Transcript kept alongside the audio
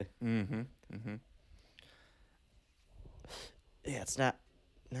Mm-hmm. Mm-hmm. Yeah, it's not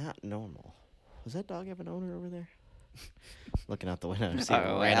normal. Does that dog have an owner over there? Looking out the window, I see a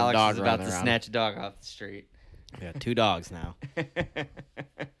random Alex dog is about running to around. snatch a dog off the street. We got 2 dogs now.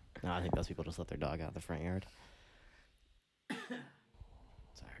 No, I think those people just let their dog out of the front yard.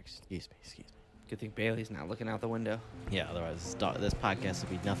 Sorry, excuse me. Good thing Bailey's not looking out the window. Yeah, otherwise this podcast would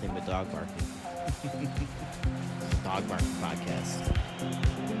be nothing but dog barking. Dog barking podcast.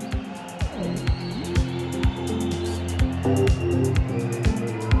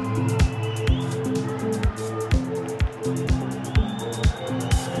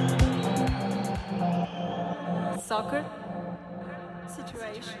 Soccer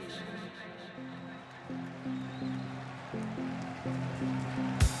situation.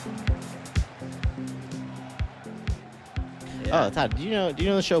 Oh, Todd, do you know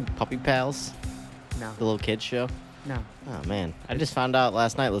the show Puppy Pals? No. The little kids show? No. Oh man, I just found out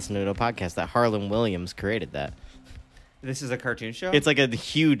last night listening to a podcast that Harlan Williams created that. This is a cartoon show? It's like a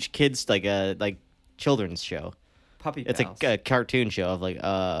huge kids like children's show. Puppy It's Pals. a cartoon show of like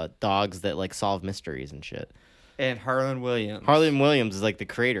dogs that like solve mysteries and shit. And Harlan Williams. Harlan Williams is like the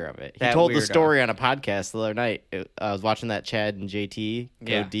creator of it. He That told the weirdo. story on a podcast the other night. I was watching that Chad and JT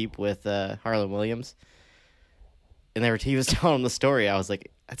go Yeah. deep with Harlan Williams, and he was telling the story. I was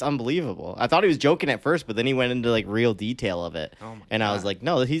like, that's unbelievable. I thought he was joking at first, but then he went into like real detail of it, Oh my and I was God. like,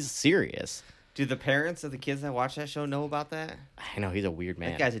 no, he's serious. Do the parents of the kids that watch that show know about that? I know he's a weird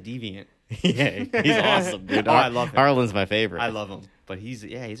man. That guy's a deviant. Yeah, he's awesome, dude. Oh, I love him. Harlan's my favorite. I love him. But he's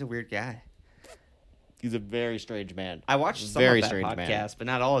a weird guy. He's a very strange man. I watched some Very of that strange podcast, man. but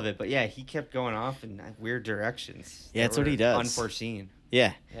not all of it. But yeah, he kept going off in weird directions. Yeah, that that's what he were does. Unforeseen.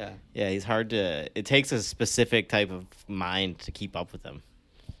 Yeah, Yeah. he's hard to. It takes a specific type of mind to keep up with him.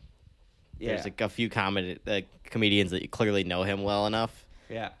 Yeah. There's like a few comedians that you clearly know him well enough.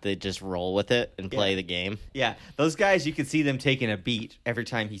 Yeah. They just roll with it and play the game. Yeah. Those guys, you could see them taking a beat every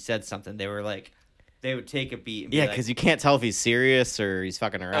time he said something. They were like, they would take a beat and be Yeah, like, because you can't tell if he's serious or he's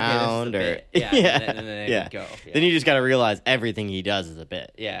fucking around okay, or this is a bit. Yeah, and then they yeah. would go. Yeah. Then you just got to realize everything he does is a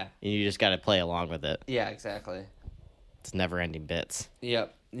bit. Yeah. And you just got to play along with it. Yeah, exactly. It's never-ending bits.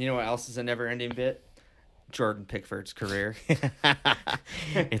 Yep. You know what else is a never-ending bit? Jordan Pickford's career.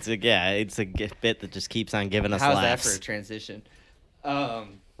 It's a bit that just keeps on giving us How's laughs. that for a transition?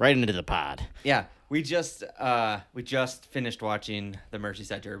 Right into the pod. Yeah, we just finished watching the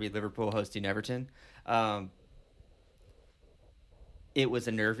Merseyside Derby, Liverpool hosting Everton. It was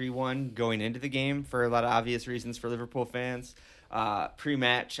a nervy one going into the game for a lot of obvious reasons for Liverpool fans.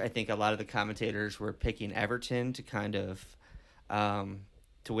 Pre-match, I think a lot of the commentators were picking Everton to kind of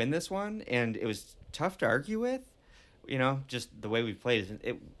to win this one, and it was tough to argue with. You know, just the way we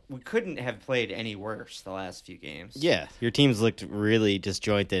played. We couldn't have played any worse the last few games. Yeah, your teams looked really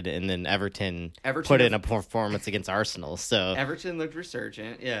disjointed, and then Everton Everton put in a performance against Arsenal. So Everton looked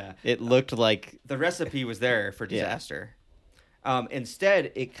resurgent. Yeah, it looked like the recipe was there for disaster.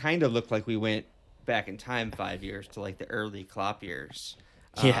 Instead, it kind of looked like we went back in time 5 years to like the early Klopp years.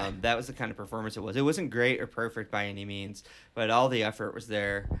 Yeah. That was the kind of performance it was. It wasn't great or perfect by any means, but all the effort was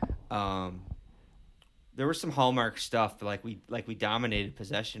there. There was some hallmark stuff, like we dominated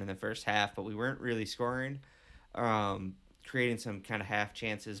possession in the first half, but we weren't really scoring, creating some kind of half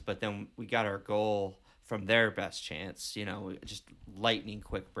chances. But then we got our goal from their best chance, you know, just lightning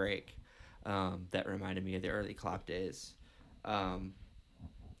quick break. That reminded me of the early Klopp days.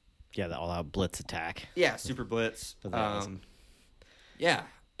 yeah, the all-out blitz attack. Yeah, super blitz. Yeah,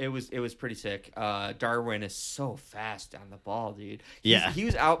 it was pretty sick. Darwin is so fast on the ball, dude. He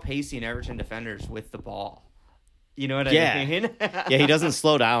was outpacing Everton defenders with the ball. You know what I mean? Yeah, he doesn't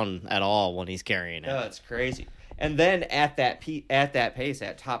slow down at all when he's carrying it. Oh, it's crazy. And then at that pace,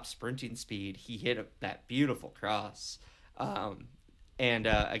 at top sprinting speed, he hit that beautiful cross.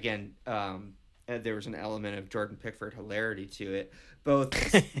 Again, there was an element of Jordan Pickford hilarity to it. Both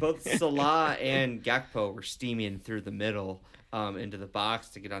Salah and Gakpo were steaming through the middle into the box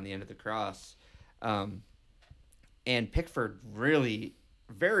to get on the end of the cross. And Pickford really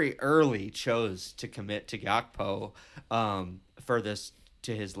very early chose to commit to Gakpo furthest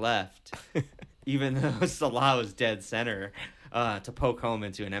to his left, even though Salah was dead center, to poke home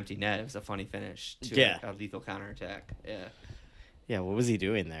into an empty net. It was a funny finish to a lethal counterattack. Yeah. Yeah, what was he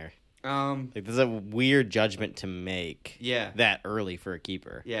doing there? Like, there's a weird judgment to make. Yeah. That early for a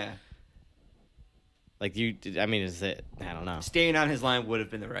keeper. Yeah. Like is it? I don't know. Staying on his line would have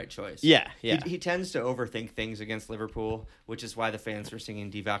been the right choice. Yeah. He tends to overthink things against Liverpool, which is why the fans were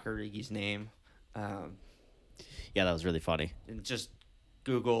singing Divock Origi's name. Yeah, that was really funny. And just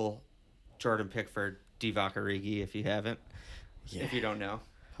Google Jordan Pickford, Divock Origi if you haven't. Yeah. If you don't know.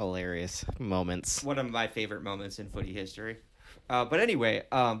 hilarious moments. One of my favorite moments in footy history. But anyway,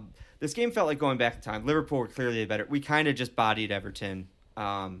 this game felt like going back in time. Liverpool were clearly better. We kind of just bodied Everton.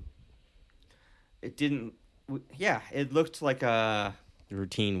 It didn't. Yeah, it looked like a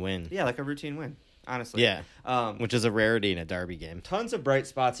routine win. Yeah, like a routine win. Honestly, yeah, which is a rarity in a derby game. Tons of bright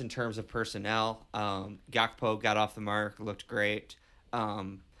spots in terms of personnel. Gakpo got off the mark, looked great.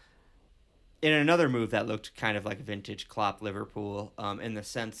 In another move that looked kind of like vintage Klopp Liverpool, in the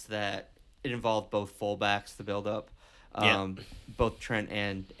sense that it involved both fullbacks, the build-up. Both Trent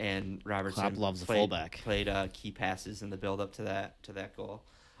and Robertson Klopp loves the fullback. Played key passes in the build-up to that goal.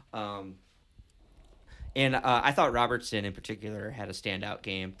 And I thought Robertson in particular had a standout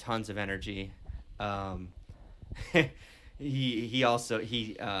game, tons of energy. He also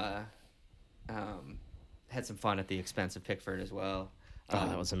had some fun at the expense of Pickford as well.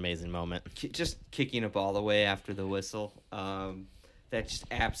 That was an amazing moment. Just kicking a ball away after the whistle. That just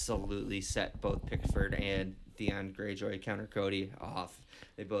absolutely set both Pickford and Dion Greyjoy, counter Cody, off.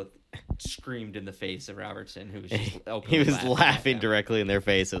 They both screamed in the face of Robertson, who was just he was laughing directly in their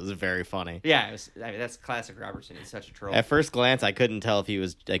face. It was very funny. Yeah, that's classic Robertson. He's such a troll. At first glance, I couldn't tell if he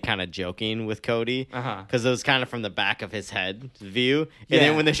was kind of joking with Cody, because it was kind of from the back of his head view. And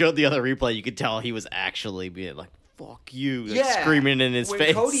then when they showed the other replay, you could tell he was actually being like, fuck you, screaming in his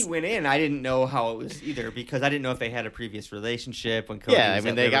face. When Cody went in, I didn't know how it was either, because I didn't know if they had a previous relationship when Cody was at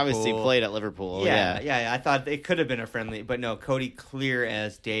they Liverpool. obviously played at Liverpool. Yeah, I thought it could have been a friendly, but no, Cody clear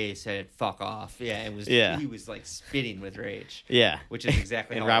as day said, fuck off. He was like spitting with rage. Yeah. Which is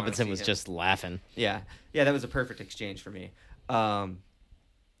exactly and how Robinson was just laughing. Yeah, that was a perfect exchange for me.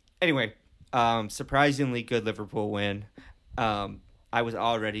 Anyway, surprisingly good Liverpool win. I was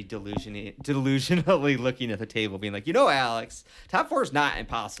already delusionally looking at the table, being like, Alex, top 4 is not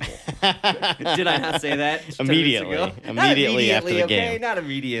impossible. Did I not say that? Immediately after the game. Not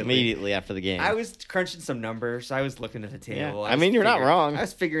immediately. Immediately after the game. I was crunching some numbers. I was looking at the table. Yeah. You're not wrong. I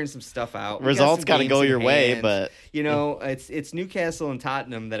was figuring some stuff out. Results got to go your way, but it's Newcastle and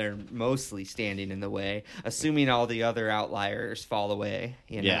Tottenham that are mostly standing in the way, assuming all the other outliers fall away.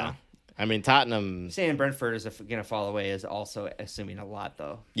 Yeah. Tottenham... Saying Brentford is going to fall away is also assuming a lot,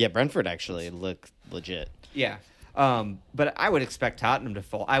 though. Yeah, Brentford actually look legit. Yeah. But I would expect Tottenham to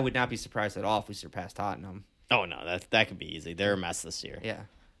fall. I would not be surprised at all if we surpass Tottenham. Oh, no, that could be easy. They're a mess this year. Yeah.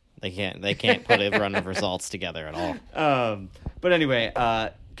 They can't put a run of results together at all. But anyway,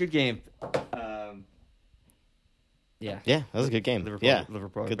 good game. Yeah. Yeah, that was a good game.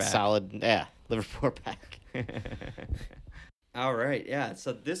 Liverpool good, back. Solid. Yeah, Liverpool back. All right, yeah.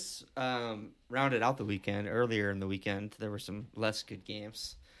 So this rounded out the weekend. Earlier in the weekend, there were some less good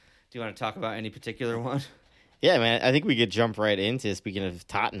games. Do you want to talk about any particular one? Yeah, man. I think we could jump right into, speaking of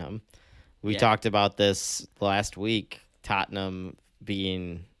Tottenham. We talked about this last week. Tottenham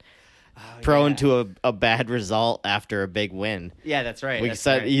being prone to a bad result after a big win. Yeah, that's right. You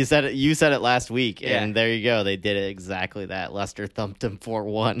said it last week, and there you go. They did it exactly that. Leicester thumped them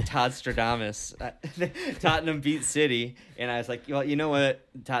 4-1. Todd Stradamus. Tottenham beat City, and I was like, well, you know what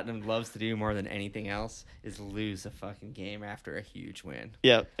Tottenham loves to do more than anything else is lose a fucking game after a huge win.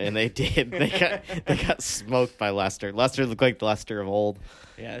 Yep, and they did. They got smoked by Leicester. Leicester looked like the Leicester of old.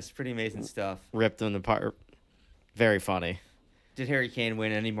 Yeah, it's pretty amazing stuff. Ripped them apart. Very funny. Did Harry Kane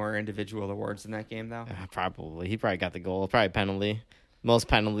win any more individual awards in that game, though? Probably. He probably got the goal. Probably penalty. Most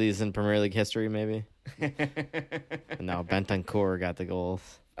penalties in Premier League history, maybe. No, Bentancur got the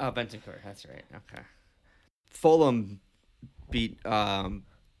goals. Oh, Bentancur. That's right. Okay. Fulham beat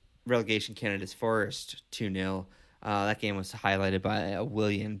relegation candidates Forest 2-0. That game was highlighted by a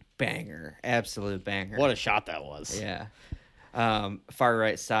Willian banger. Absolute banger. What a shot that was. Yeah. Far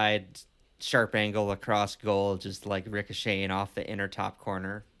right side, sharp angle across goal, just like ricocheting off the inner top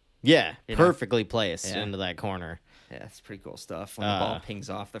corner. Yeah, perfectly placed into that corner. Yeah, it's pretty cool stuff when the ball pings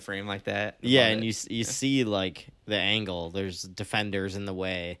off the frame like that. Yeah, and you see like the angle. There's defenders in the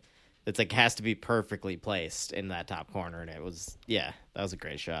way. It's like has to be perfectly placed in that top corner, and it was that was a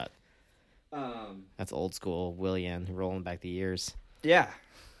great shot. That's old school Willian rolling back the years. Yeah.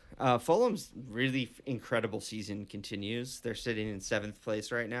 Fulham's really incredible season continues. They're sitting in 7th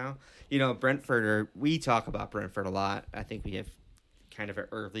place right now. Brentford, we talk about Brentford a lot. I think we have kind of an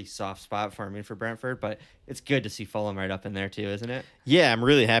early soft spot forming for Brentford, but it's good to see Fulham right up in there too, isn't it? Yeah, I'm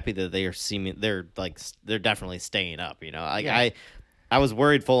really happy that they're definitely staying up. I was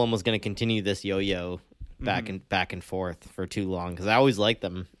worried Fulham was going to continue this yo-yo back and forth for too long because I always liked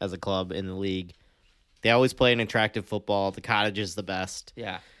them as a club in the league. They always play an attractive football. The Cottage is the best.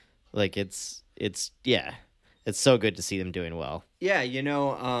 Yeah. Like it's so good to see them doing well. Yeah,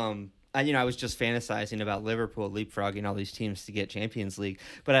 I was just fantasizing about Liverpool leapfrogging all these teams to get Champions League,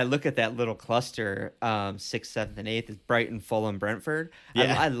 but I look at that little cluster, 6th, 7th, and 8th, is Brighton, Fulham, Brentford.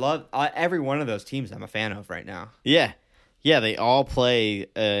 Yeah. I love every one of those teams. I'm a fan of right now. Yeah. Yeah, they all play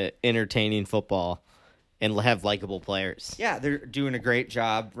entertaining football and have likable players. Yeah, they're doing a great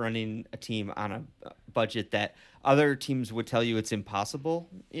job running a team on a budget that other teams would tell you it's impossible,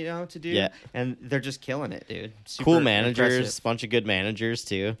 to do. Yeah. And they're just killing it, dude. Super Cool managers, impressive. bunch of good managers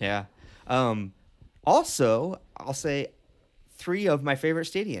too. Yeah. Also, I'll say 3 of my favorite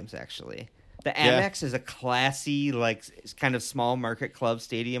stadiums, actually. The Amex is a classy, it's kind of small market club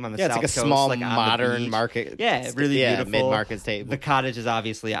stadium on the south it's like a coast, small on the modern beach. market. Yeah, really beautiful. Mid-market stadium. The Cottage is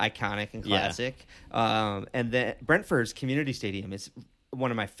obviously iconic and classic. And then Brentford's Community Stadium is one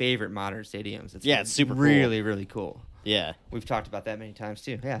of my favorite modern stadiums. It's super cool. really, really cool. Yeah. We've talked about that many times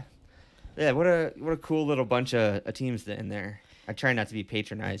too. Yeah. Yeah, what a cool little bunch of teams in there. I try not to be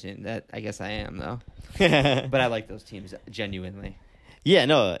patronizing. That I guess I am though. But I like those teams genuinely. Yeah,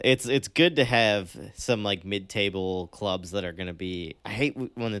 no, it's good to have some mid-table clubs that are going to be. I hate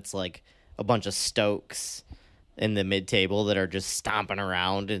when it's a bunch of Stokes in the mid-table that are just stomping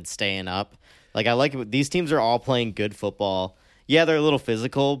around and staying up. I like it. These teams are all playing good football. Yeah, they're a little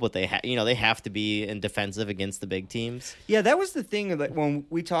physical, but they have to be in defensive against the big teams. Yeah, that was the thing that when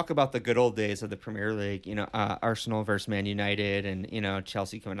we talk about the good old days of the Premier League, Arsenal versus Man United and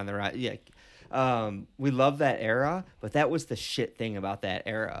Chelsea coming on the right. Yeah. We love that era, but that was the shit thing about that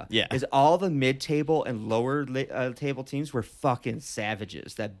era. Yeah. Is all the mid-table and lower table teams were fucking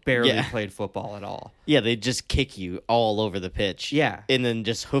savages that barely played football at all. Yeah, they just kick you all over the pitch. Yeah. And then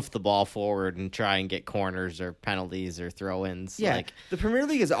just hoof the ball forward and try and get corners or penalties or throw-ins. Yeah. The Premier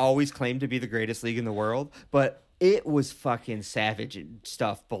League has always claimed to be the greatest league in the world, but it was fucking savage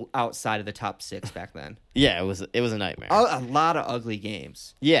stuff outside of the top 6 back then. Yeah, it was a nightmare. A lot of ugly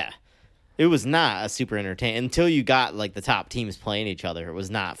games. Yeah. It was not a super entertaining until you got the top teams playing each other. It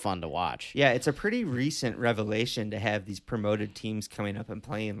was not fun to watch. Yeah, it's a pretty recent revelation to have these promoted teams coming up and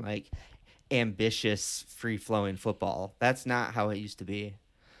playing ambitious, free-flowing football. That's not how it used to be.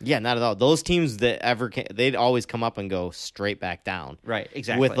 Yeah, not at all. Those teams that they'd always come up and go straight back down. Right,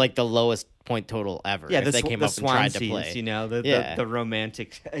 exactly. With the lowest point total ever. Yeah, if they came up and tried to play. The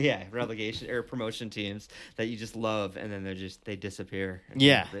romantic, relegation or promotion teams that you just love, and then they disappear.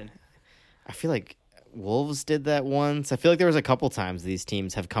 Yeah. I feel like Wolves did that once. I feel like there was a couple times these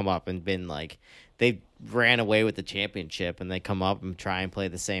teams have come up and been they ran away with the championship and they come up and try and play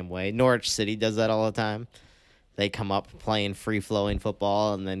the same way. Norwich City does that all the time. They come up playing free-flowing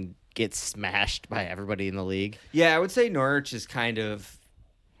football and then get smashed by everybody in the league. Yeah, I would say Norwich is kind of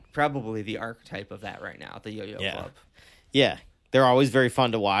probably the archetype of that right now, the Yo-Yo Club. Yeah. They're always very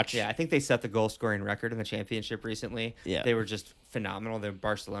fun to watch. Yeah, I think they set the goal-scoring record in the championship recently. Yeah. They were just phenomenal. The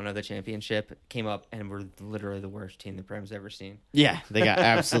Barcelona, the championship, came up and were literally the worst team the Prem's ever seen. Yeah, they got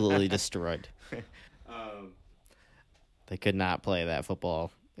absolutely destroyed. They could not play that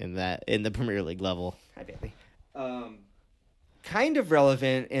football in the Premier League level. Hi, baby. Kind of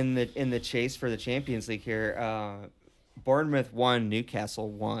relevant in the chase for the Champions League here. Bournemouth won, Newcastle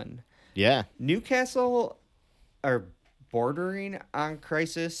won. Yeah. Newcastle are bordering on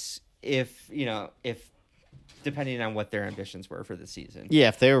crisis if depending on what their ambitions were for the season. Yeah,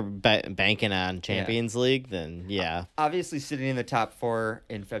 if they were banking on Champions League, then yeah. Obviously, sitting in the top 4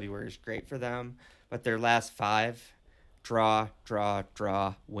 in February is great for them, but their last 5, draw,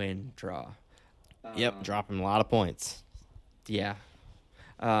 win, draw. Yep, dropping a lot of points. Yeah.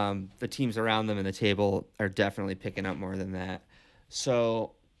 The teams around them in the table are definitely picking up more than that.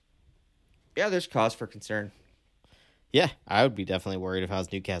 So, yeah, there's cause for concern. Yeah, I would be definitely worried if I was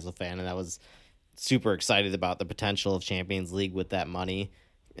a Newcastle fan, and I was super excited about the potential of Champions League with that money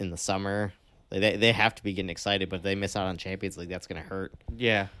in the summer. They have to be getting excited, but if they miss out on Champions League, that's going to hurt.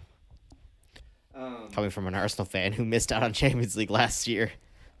 Yeah. Coming from an Arsenal fan who missed out on Champions League last year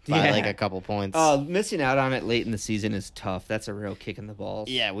by a couple points. Missing out on it late in the season is tough. That's a real kick in the balls.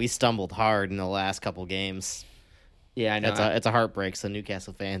 Yeah, we stumbled hard in the last couple games. Yeah, I know. It's a heartbreak, so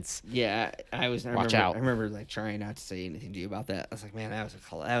Newcastle fans. Yeah, Watch out. I remember trying not to say anything to you about that. I was like, man, that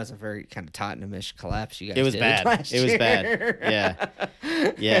was a very kind of Tottenham-ish collapse you guys did. It was bad. It was bad.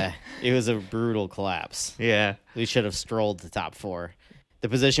 Yeah. Yeah. It was a brutal collapse. Yeah. We should have strolled to top 4. The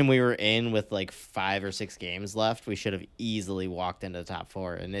position we were in with 5 or 6 games left, we should have easily walked into the top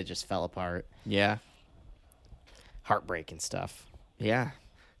 4, and it just fell apart. Yeah. Heartbreaking stuff. Yeah.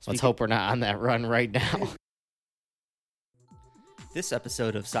 Let's hope we're not on that run right now. This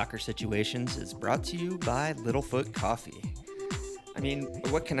episode of Soccer Situations is brought to you by Littlefoot Coffee. I mean,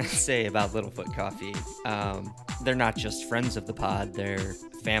 what can I say about Littlefoot Coffee? They're not just friends of the pod, they're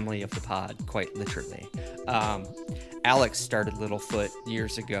family of the pod, quite literally. Alex started Littlefoot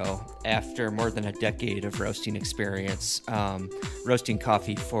years ago after more than a decade of roasting experience, roasting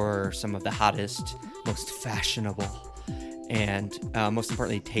coffee for some of the hottest, most fashionable, and most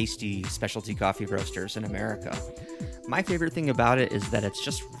importantly, tasty specialty coffee roasters in America. My favorite thing about it is that it's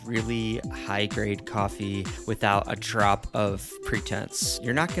just really high-grade coffee without a drop of pretense.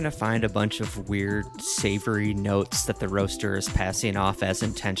 You're not going to find a bunch of weird, savory notes that the roaster is passing off as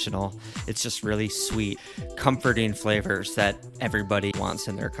intentional. It's just really sweet, comforting flavors that everybody wants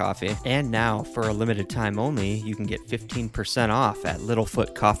in their coffee. And now, for a limited time only, you can get 15% off at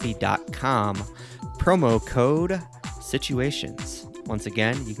littlefootcoffee.com. Promo code SITUATIONS. Once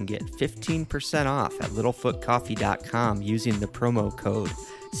again, you can get 15% off at littlefootcoffee.com using the promo code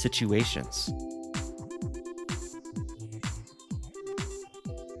SITUATIONS.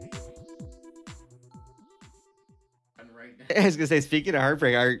 I was going to say, speaking of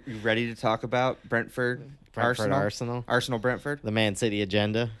heartbreak, are you ready to talk about Brentford Arsenal? Arsenal Brentford? The Man City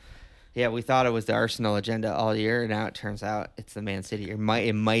agenda. Yeah, we thought it was the Arsenal agenda all year, and now it turns out it's the Man City. It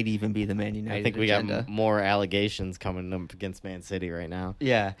might even be the Man United I think we agenda. got more allegations coming up against Man City right now.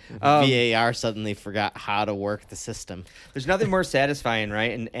 Yeah. VAR suddenly forgot how to work the system. There's nothing more satisfying,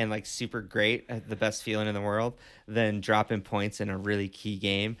 right, and like super great, the best feeling in the world, than dropping points in a really key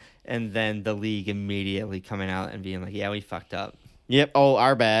game, and then the league immediately coming out and being like, yeah, we fucked up. Yep. Oh,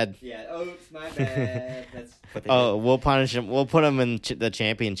 our bad. Yeah. Oops, my bad. That's what they Oh, we'll punish him. We'll put him in the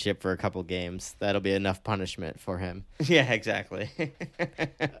championship for a couple games. That'll be enough punishment for him. Yeah, exactly.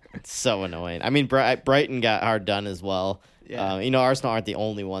 It's so annoying. I mean, Brighton got hard done as well. Yeah. Arsenal aren't the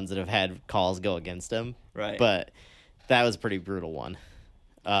only ones that have had calls go against them. Right. But that was a pretty brutal one.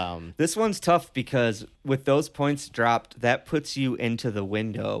 This one's tough because with those points dropped, that puts you into the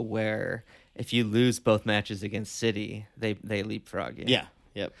window where if you lose both matches against City, they leapfrog you. Yeah.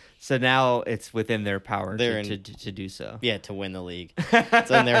 Yep. So now it's within their power They're to do so. Yeah, to win the league.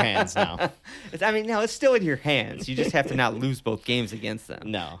 It's in their hands now. It's still in your hands. You just have to not lose both games against them.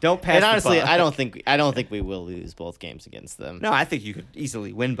 No. Don't pass. And honestly, the buck. I don't think we will lose both games against them. No, I think you could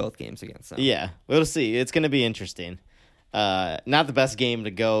easily win both games against them. Yeah, we'll see. It's going to be interesting. Not the best game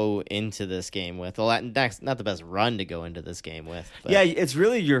to go into this game with. Well, not the best run to go into this game with. But yeah, it's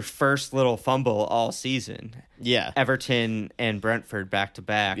really your first little fumble all season. Yeah. Everton and Brentford back to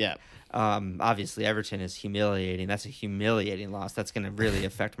back. Yeah. Obviously, Everton is humiliating. That's a humiliating loss. That's going to really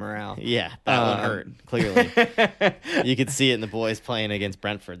affect morale. Yeah, that one hurt, clearly. You could see it in the boys playing against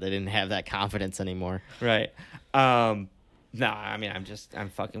Brentford. They didn't have that confidence anymore. Right. No, I mean, I'm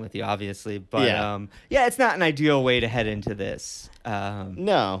fucking with you, obviously. But, Yeah. It's not an ideal way to head into this.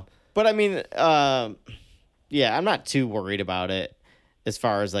 No. But, I mean, I'm not too worried about it as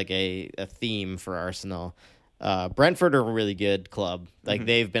far as, like, a theme for Arsenal. Brentford are a really good club. Like,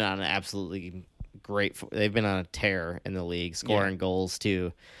 they've been on an absolutely great... They've been on a tear in the league, scoring goals,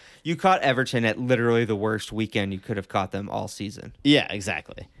 too. You caught Everton at literally the worst weekend you could have caught them all season. Yeah,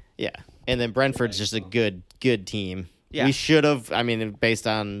 exactly. Yeah. And then Brentford's just a good team. Yeah. We should have, I mean, based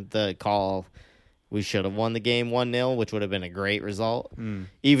on the call, we should have won the game 1-0, which would have been a great result.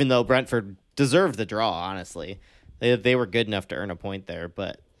 Even though Brentford deserved the draw, honestly. They were good enough to earn a point there,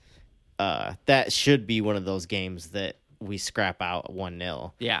 but that should be one of those games that we scrap out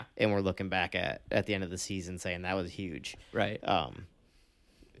 1-0. Yeah. And we're looking back at the end of the season saying that was huge. Right. And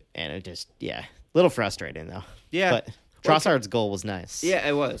it just, a little frustrating, though. Yeah. But Trossard's goal was nice. Yeah,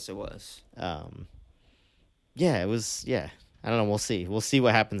 it was. Yeah, it was. Yeah, I don't know. We'll see. We'll see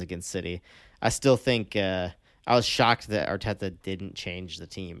what happens against City. I still think I was shocked that Arteta didn't change the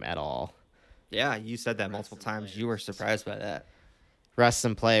team at all. Yeah, you said that multiple times. You were surprised by that. Rest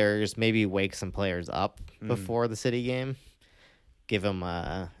some players, maybe wake some players up before the City game. Give them,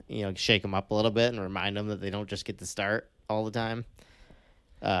 shake them up a little bit and remind them that they don't just get to start all the time.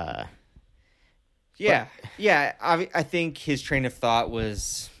 I think his train of thought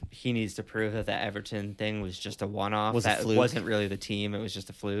was he needs to prove that the Everton thing was just a one-off. Was a that fluke. Wasn't really the team. It was just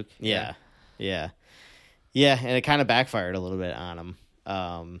a fluke. Yeah, and it kind of backfired a little bit on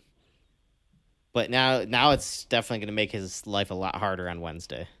him. But now it's definitely going to make his life a lot harder on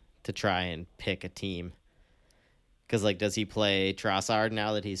Wednesday to try and pick a team. Because, does he play Trossard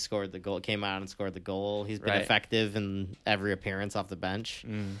now that he's scored the goal, came out and scored the goal? He's been effective in every appearance off the bench.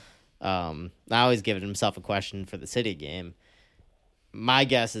 Now he's giving himself a question for the City game. My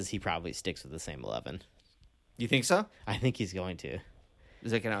guess is he probably sticks with the same 11. You think so? I think he's going to.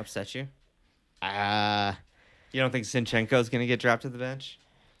 Is it going to upset you? Uh, You don't think Zinchenko's going to get dropped to the bench?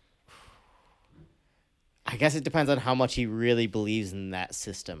 I guess it depends on how much he really believes in that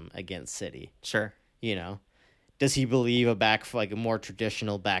system against City. Sure. does he believe a more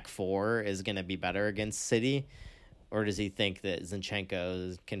traditional back four is going to be better against City? Or does he think that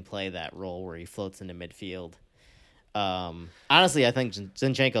Zinchenko can play that role where he floats into midfield? Honestly, I think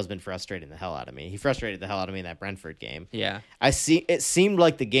Zinchenko's been frustrating the hell out of me. He frustrated the hell out of me in that Brentford game. Yeah. It seemed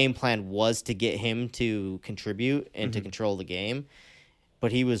like the game plan was to get him to contribute and to control the game,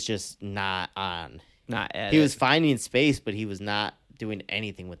 but he was just not on. He was finding space, but he was not doing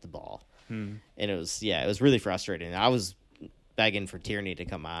anything with the ball. And it was really frustrating. I was begging for Tierney to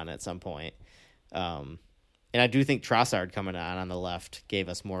come on at some point. And I do think Trossard coming on the left gave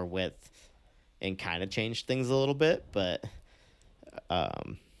us more width and kind of changed things a little bit. But,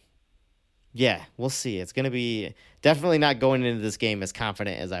 yeah, we'll see. It's going to be definitely not going into this game as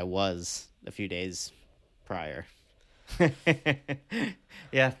confident as I was a few days prior.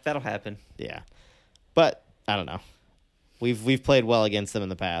 Yeah, that'll happen. Yeah. But, I don't know. We've played well against them in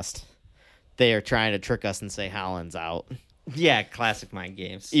the past. They are trying to trick us and say Haaland's out. Yeah, classic mind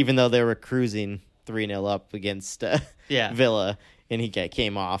games. Even though they were cruising 3-0 up against Villa, and he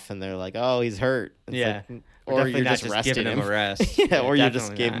came off, and they're like, "Oh, he's hurt." It's like, or you're just resting giving him a rest. Yeah, or you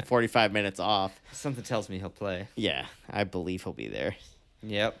just gave him 45 minutes off. Something tells me he'll play. Yeah, I believe he'll be there.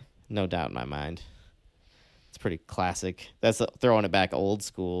 Yep, no doubt in my mind. It's pretty classic. That's throwing it back old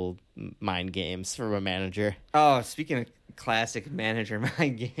school mind games from a manager. Oh, speaking of classic manager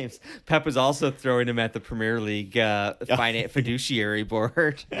mind games, Pep was also throwing him at the Premier League fiduciary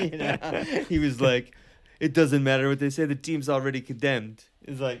board. You know? He was like, "It doesn't matter what they say. The team's already condemned."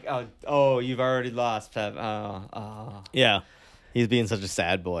 It's like, "Oh, you've already lost, Pep." Oh. Yeah, he's being such a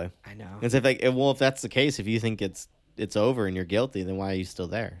sad boy. I know. It's if that's the case, if you think it's over and you're guilty, then why are you still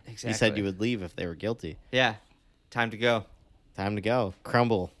there? Exactly. You said you would leave if they were guilty. Yeah, time to go. Time to go.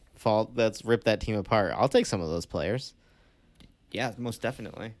 Crumble. Fall. Let's rip that team apart. I'll take some of those players. Yeah, most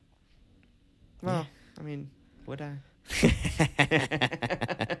definitely. Well, I mean, would I?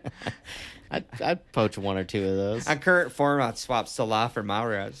 I'd poach one or two of those. On current form, I'd swap Salah for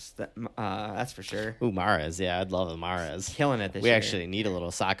Mahrez. That's for sure. Ooh, Mahrez. Yeah, I'd love a Mahrez. Killing it this year. year. We actually need a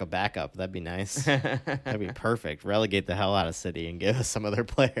little Saka backup. That'd be nice. That'd be perfect. Relegate the hell out of City and give us some of their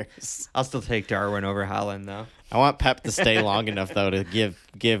players. I'll still take Darwin over Haaland, though. I want Pep to stay long enough, though, to give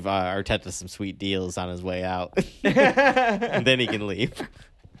Arteta some sweet deals on his way out. And then he can leave.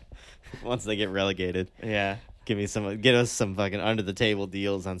 Once they get relegated. Yeah. Get us some fucking under the table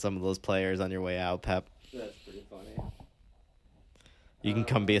deals on some of those players on your way out, Pep. That's pretty funny. You can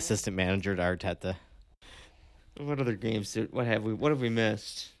come be assistant manager to Arteta. What other games what have we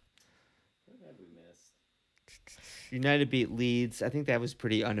missed? United beat Leeds. I think that was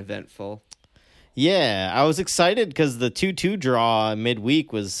pretty uneventful. Yeah, I was excited because the 2-2 draw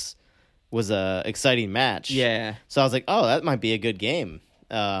midweek was a exciting match. Yeah. So I was like, oh, that might be a good game.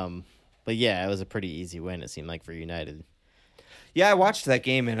 But yeah, it was a pretty easy win, it seemed like, for United. Yeah, I watched that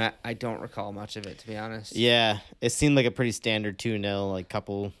game, and I don't recall much of it, to be honest. Yeah, it seemed like a pretty standard 2-0, like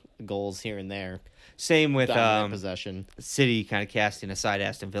couple goals here and there. Same with possession. City kind of casting aside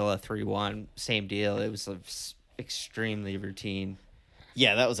Aston Villa 3-1. Same deal. It was extremely routine.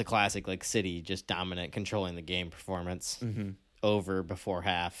 Yeah, that was a classic, like, City just dominant, controlling the game performance. Over before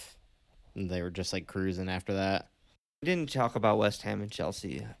half. And they were just, like, cruising after that. We didn't talk about West Ham and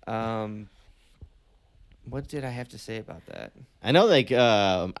Chelsea. What did I have to say about that? I know, like,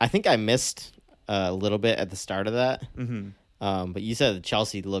 I think I missed a little bit at the start of that. But you said that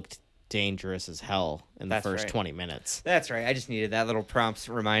Chelsea looked dangerous as hell in the first 20 minutes. That's right. I just needed that little prompt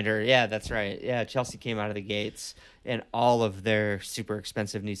reminder. Yeah, that's right. Yeah, Chelsea came out of the gates, and all of their super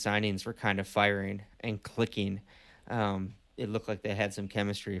expensive new signings were kind of firing and clicking. It looked like they had some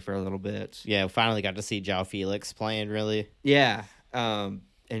chemistry for a little bit. Yeah, finally got to see João Felix playing, really. Yeah, and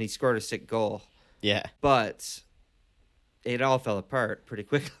he scored a sick goal. Yeah. But it all fell apart pretty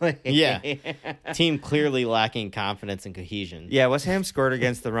quickly. Yeah. Team clearly lacking confidence and cohesion. Yeah, West Ham scored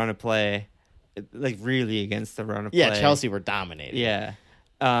against the run of play, like really against the run of play. Yeah, Chelsea were dominating. Yeah.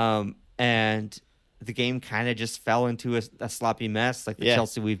 And the game kind of just fell into a sloppy mess like the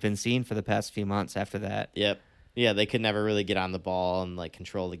Chelsea we've been seeing for the past few months after that. Yep. Yeah, they could never really get on the ball and like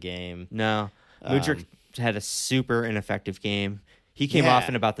control the game. No. Mudryk had a super ineffective game. He came off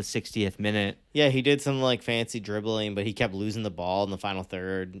in about the 60th minute. Yeah, he did some like fancy dribbling, but he kept losing the ball in the final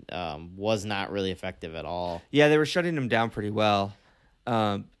third. Was not really effective at all. Yeah, they were shutting him down pretty well.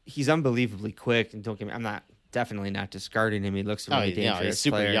 He's unbelievably quick, and don't get me, I'm definitely not discarding him. He looks a really dangerous he's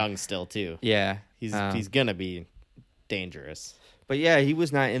super player. young still too. Yeah, he's gonna be dangerous. But yeah, he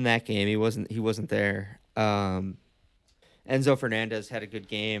was not in that game. He wasn't there. Enzo Fernandez had a good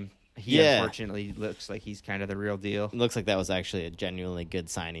game. He unfortunately looks like he's kind of the real deal. It looks like that was actually a genuinely good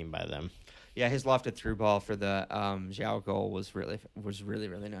signing by them. Yeah, his lofted through ball for the Zhao goal was really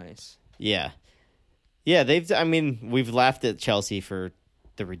really nice. Yeah. We've laughed at Chelsea for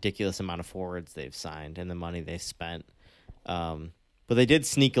the ridiculous amount of forwards they've signed and the money they've spent. But they did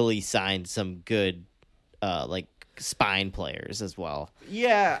sneakily sign some good, spine players as well.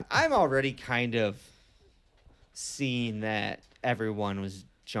 Yeah, I'm already kind of seeing that everyone was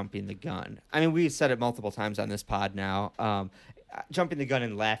jumping the gun. I mean, we've said it multiple times on this pod now. Jumping the gun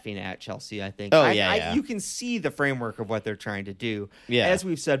and laughing at Chelsea, I think. You can see the framework of what they're trying to do. Yeah. As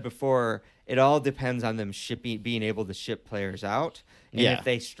we've said before, it all depends on them being able to ship players out. And if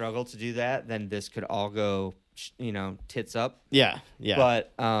they struggle to do that, then this could all go, tits up. Yeah.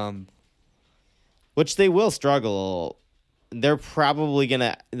 But which they will struggle. They're probably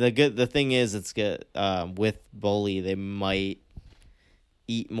gonna. The thing is, it's good with Bully. They might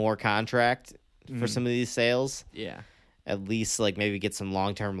eat more contract for some of these sales. Yeah. At least maybe get some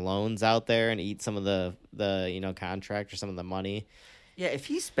long-term loans out there and eat some of the contract or some of the money. Yeah, if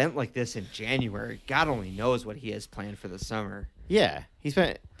he spent like this in January, God only knows what he has planned for the summer. Yeah, he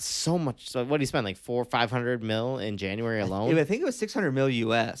spent so much. So what did he spend? Like $500 million in January alone? I think it was $600 million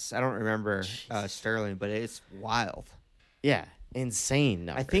US. I don't remember sterling, but it's wild. Yeah, insane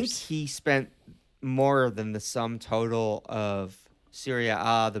numbers. I think he spent more than the sum total of Serie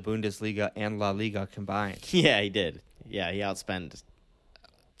A, the Bundesliga, and La Liga combined. Yeah, he did. Yeah, he outspent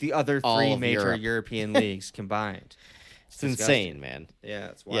the other three major European leagues combined. It's insane, man. Yeah,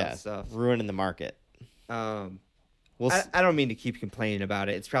 it's wild stuff. Ruining the market. I don't mean to keep complaining about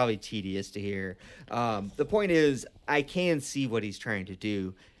it. It's probably tedious to hear. The point is, I can see what he's trying to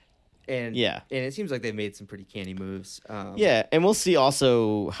do. And it seems like they've made some pretty canny moves. And we'll see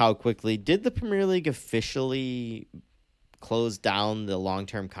also how quickly. Did the Premier League officially close down the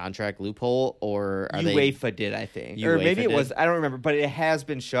long-term contract loophole, or are UEFA did, I think. Or maybe it was, I don't remember, but it has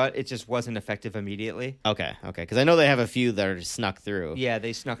been shut. It just wasn't effective immediately. Okay, because I know they have a few that are snuck through. Yeah,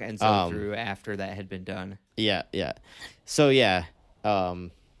 they snuck Enzo through after that had been done. Yeah. So,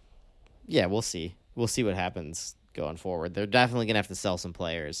 we'll see. We'll see what happens going forward. They're definitely going to have to sell some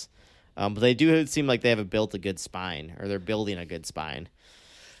players. But they do seem like they have built a good spine, or they're building a good spine.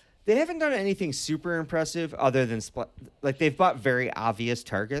 They haven't done anything super impressive other than they've bought very obvious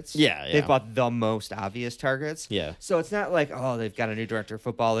targets. Yeah. They've bought the most obvious targets. Yeah. So it's not like, they've got a new director of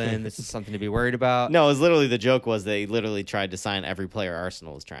football in. This is something to be worried about. No, it was literally the joke was they literally tried to sign every player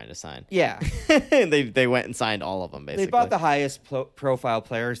Arsenal was trying to sign. Yeah. And they went and signed all of them, basically. They bought the highest profile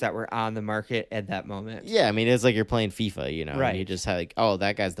players that were on the market at that moment. Yeah, I mean, it's like you're playing FIFA, Right. And you just had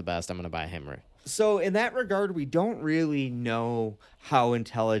that guy's the best. I'm going to buy him. So in that regard, we don't really know how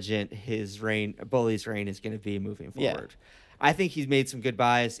intelligent Bully's reign is going to be moving forward. Yeah. I think he's made some good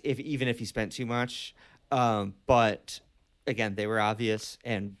buys, even if he spent too much. But again, they were obvious,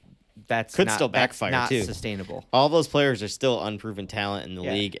 and still backfire not too. Sustainable. All those players are still unproven talent in the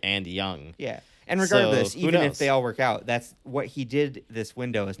league and young. Yeah, and regardless, even if they all work out, that's what he did this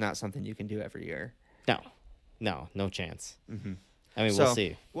window is not something you can do every year. No chance. Mm-hmm. I mean, we'll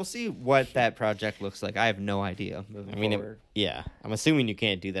see. We'll see what that project looks like. I have no idea moving forward. I'm assuming you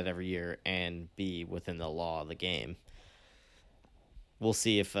can't do that every year and be within the law of the game. We'll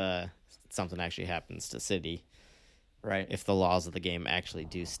see if something actually happens to City. Right. If the laws of the game actually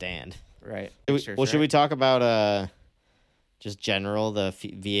do stand. Right. Should we talk about just general the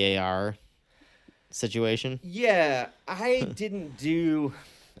VAR situation? Yeah,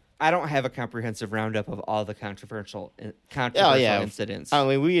 I don't have a comprehensive roundup of all the controversial incidents. I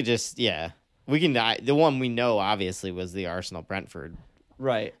mean, we could just we can. The one we know obviously was the Arsenal Brentford,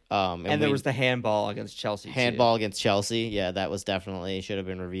 right? And there was the handball against Chelsea. Against Chelsea, that was definitely should have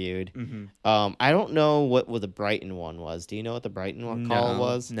been reviewed. Mm-hmm. I don't know what the Brighton one was. Do you know what the Brighton call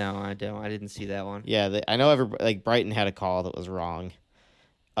was? No, I don't. I didn't see that one. Yeah, I know. Brighton had a call that was wrong.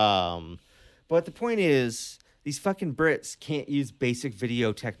 But the point is, these fucking Brits can't use basic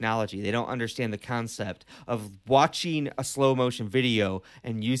video technology. They don't understand the concept of watching a slow motion video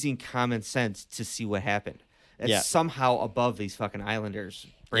and using common sense to see what happened. It's somehow above these fucking Islanders'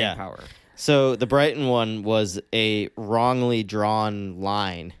 brain power. So the Brighton one was a wrongly drawn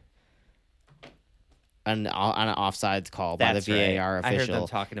line on an offsides call by the VAR official. I heard them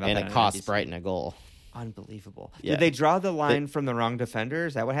talking about that. And it cost Brighton a goal. Unbelievable. Yeah. Did they draw the line from the wrong defender?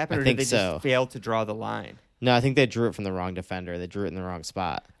 Is that what happened? Or did they just fail to draw the line? No, I think they drew it from the wrong defender. They drew it in the wrong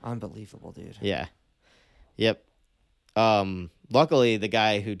spot. Unbelievable, dude. Yeah. Yep. Luckily, the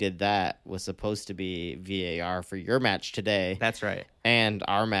guy who did that was supposed to be VAR for your match today. That's right. And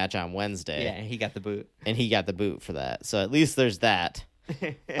our match on Wednesday. Yeah, and he got the boot. For that. So at least there's that.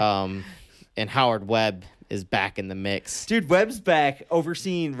 And Howard Webb is back in the mix. Dude, Webb's back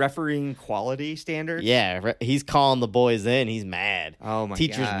overseeing refereeing quality standards. Yeah, he's calling the boys in. He's mad. Oh, my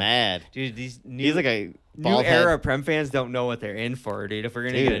Teacher's God. mad. Dude, he's like a new bald era head. Prem fans don't know what they're in for, dude. If we're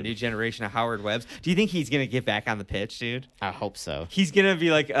going to get a new generation of Howard Webbs, do you think he's going to get back on the pitch, dude? I hope so. He's going to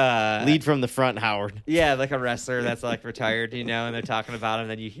be like Lead from the front, Howard. Yeah, like a wrestler that's like retired, and they're talking about him,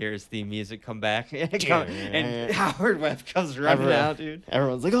 and then you hear his theme music come back. And Howard Webb comes running out, dude.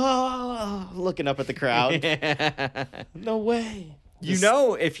 Everyone's like, oh, looking up at the crowd. No way.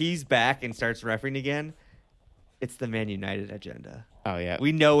 If he's back and starts refereeing again, it's the Man United agenda. Oh, yeah.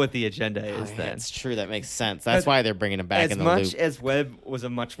 We know what the agenda is then. That's true. That makes sense. That's why they're bringing him back in the loop. As much as Webb was a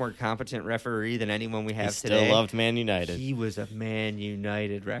much more competent referee than anyone we have today. Still loved Man United. He was a Man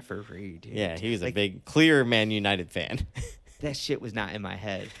United referee, dude. Yeah, he was a big, clear Man United fan. That shit was not in my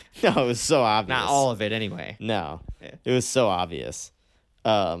head. No, it was so obvious. Not all of it, anyway. No, Yeah. It was so obvious.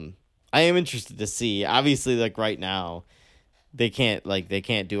 I am interested to see. Obviously, like right now, they can't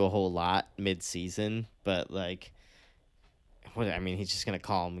do a whole lot mid-season, but like, he's just gonna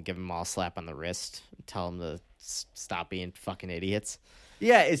call him and give him all a slap on the wrist, and tell him to stop being fucking idiots.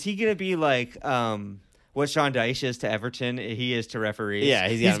 Yeah, is he gonna be like what Sean Dyche is to Everton? He is to referees. Yeah,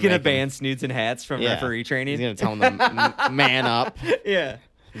 he's gonna ban snoods and hats from referee training. He's gonna tell him to man up. Yeah,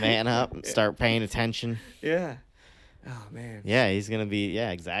 man up, and start paying attention. Yeah. Oh man. Yeah, he's gonna be.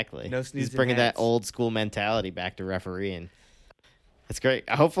 Yeah, exactly. No snooze. He's bringing that old school mentality back to refereeing. That's great.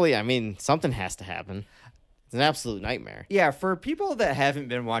 Hopefully, something has to happen. It's an absolute nightmare. Yeah, for people that haven't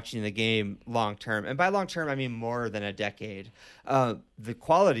been watching the game long term, and by long term I mean more than a decade, the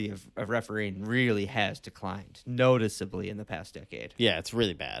quality of refereeing really has declined noticeably in the past decade. Yeah, it's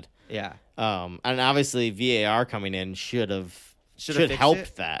really bad. Yeah. And obviously VAR coming in should fixed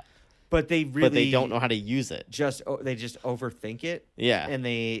help that. But they don't know how to use it. They just overthink it. Yeah. And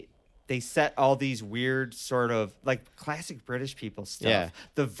they set all these weird sort of like classic British people stuff. Yeah.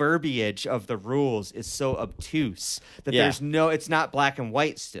 The verbiage of the rules is so obtuse that it's not black and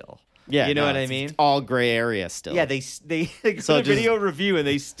white still. Yeah. You know what I mean? It's all gray area still. Yeah, they so a video review and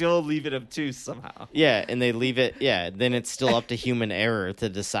they still leave it obtuse somehow. Yeah, and they leave it, then it's still up to human error to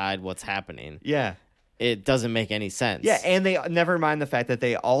decide what's happening. Yeah. It doesn't make any sense. Yeah, and they never mind the fact that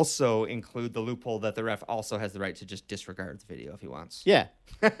they also include the loophole that the ref also has the right to just disregard the video if he wants. Yeah.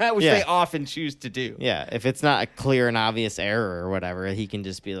 Which they often choose to do. Yeah, if it's not a clear and obvious error or whatever, he can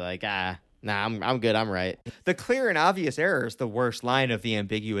just be like, nah, I'm good, I'm right. The clear and obvious error is the worst line of the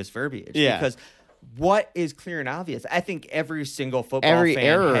ambiguous verbiage. Yeah. Because what is clear and obvious? I think every single football Every fan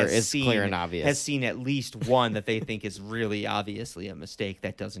error has clear and obvious. has seen at least one that they think is really obviously a mistake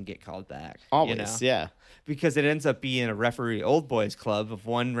that doesn't get called back. Always, yeah. Because it ends up being a referee old boys club of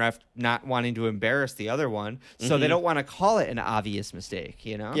one ref not wanting to embarrass the other one, so they don't want to call it an obvious mistake,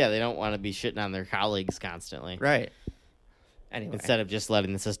 Yeah, they don't want to be shitting on their colleagues constantly. Right. Anyway. Instead of just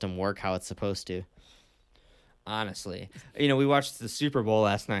letting the system work how it's supposed to. Honestly. We watched the Super Bowl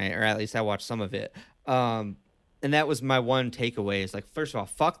last night, or at least I watched some of it. And that was my one takeaway is like, first of all,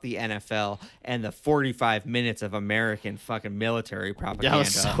 fuck the NFL and the 45 minutes of American fucking military propaganda That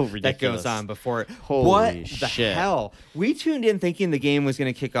was so ridiculous. that goes on before it. Holy what the shit. hell? We tuned in thinking the game was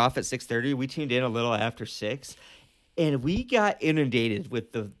going to kick off at 6:30. We tuned in a little after 6, and we got inundated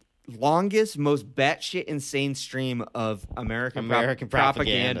with the longest, most batshit insane stream of American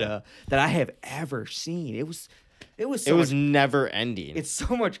propaganda that I have ever seen. It was never ending. It's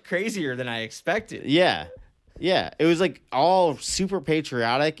so much crazier than I expected. Yeah. Yeah, it was like all super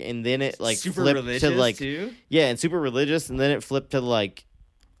patriotic, and then it like super flipped religious to like too. Yeah, and super religious, and then it flipped to like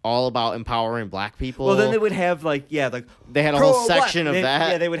all about empowering black people. Well, then they would have like they had a whole section of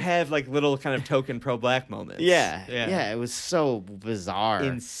that. Yeah, they would have like little kind of token pro-black moments. Yeah, it was so bizarre,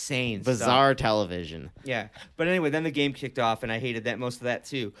 insane, bizarre stuff. television. Yeah, but anyway, then the game kicked off, and I hated most of that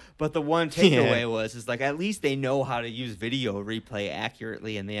too. But the one takeaway is like at least they know how to use video replay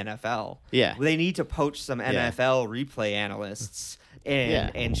accurately in the NFL. Yeah, they need to poach some NFL replay analysts.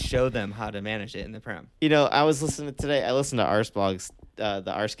 And show them how to manage it in the Prem. I was listening today. I listened to Arsblog's the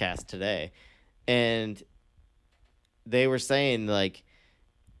Arscast today, and they were saying like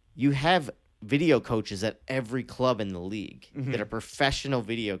you have video coaches at every club in the league that are professional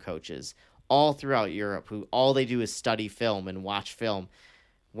video coaches all throughout Europe who all they do is study film and watch film.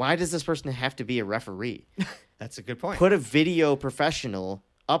 Why does this person have to be a referee? That's a good point. Put a video professional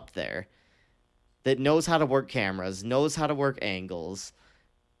up there that knows how to work cameras, knows how to work angles,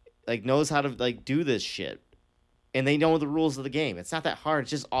 like knows how to like do this shit. And they know the rules of the game. It's not that hard.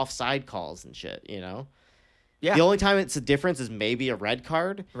 It's just offside calls and shit, Yeah. The only time it's a difference is maybe a red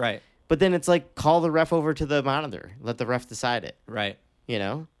card. Right. But then it's like call the ref over to the monitor. Let the ref decide it. Right.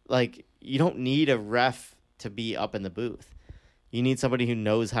 Like you don't need a ref to be up in the booth. You need somebody who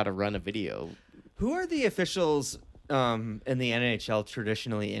knows how to run a video. Who are the officials in the NHL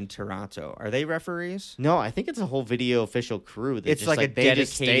traditionally in Toronto? Are they referees? No, I think it's a whole video official crew. That It's just, like a they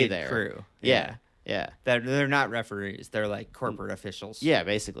just stay dedicated there. crew. Yeah. They're not referees. They're like corporate officials. Yeah,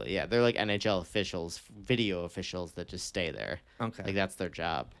 basically. Yeah, they're like NHL officials, video officials that just stay there. Okay. Like that's their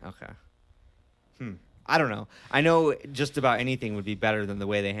job. Okay. I don't know. I know just about anything would be better than the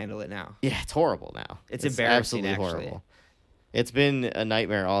way they handle it now. Yeah, it's horrible now. It's embarrassing, absolutely actually. horrible. It's been a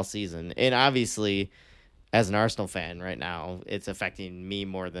nightmare all season. And obviously, as an Arsenal fan right now, it's affecting me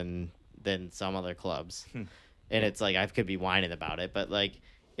more than some other clubs. And it's like I could be whining about it, but like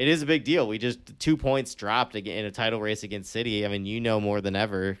it is a big deal. We just 2 points dropped in a title race against City. I mean, you know more than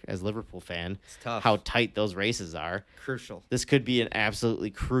ever as a Liverpool fan It's tough. how tight those races are. Crucial. This could be an absolutely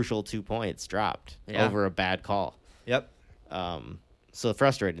crucial 2 points dropped over a bad call. Yep. So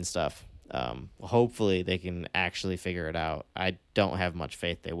frustrating stuff. Hopefully they can actually figure it out. I don't have much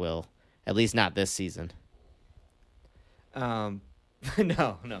faith they will, at least not this season. No,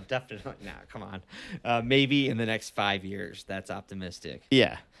 definitely not. Come on. Maybe in the next 5 years. That's optimistic.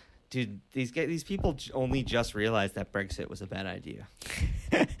 Yeah. Dude, these people only just realized that Brexit was a bad idea.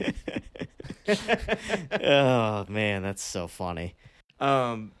 Oh man, that's so funny.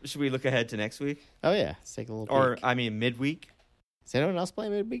 Should we look ahead to next week? Oh yeah, let's take a little Or, peek. I mean, midweek? Is anyone else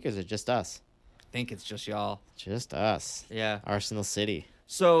playing midweek, or is it just us? I think it's just y'all. Just us. Yeah. Arsenal City.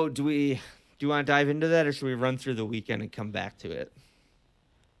 So, do you want to dive into that, or should we run through the weekend and come back to it?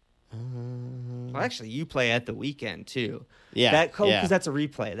 Well, actually, you play at the weekend too. Yeah, because that's a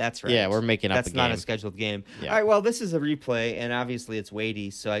replay. That's right. Yeah, we're making up That's a not a game. scheduled game. Yeah. All right. Well, this is a replay, and obviously it's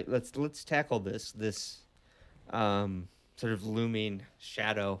weighty. So let's tackle this sort of looming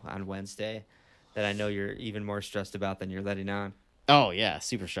shadow on Wednesday that I know you're even more stressed about than you're letting on. Oh yeah,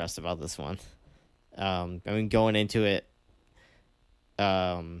 super stressed about this one. I mean, going into it,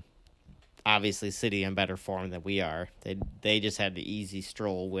 obviously City in better form than we are. They just had the easy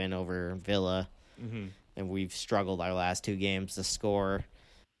stroll win over Villa, and we've struggled our last 2 games to score.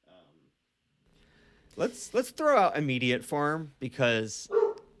 Let's throw out immediate form because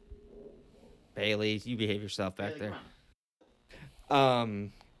Bailey, you behave yourself back there.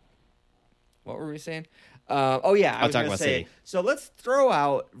 What were we saying? Oh yeah, I was talk gonna about say. City. So let's throw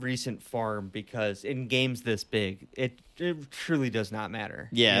out recent form because in games this big, it truly does not matter.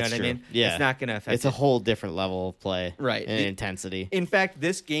 Yeah, you know it's what true. I mean? Yeah. It's not going to affect. It's a whole different level of play, Right. and intensity. In fact,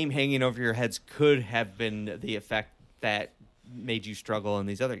 this game hanging over your heads could have been the effect that made you struggle in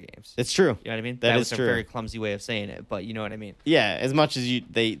these other games. It's true. You know what I mean? That was is true. a very clumsy way of saying it, but you know what I mean. Yeah, as much as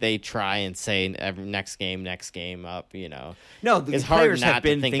they try and say every next game up, you know. No, the It's hard players not have to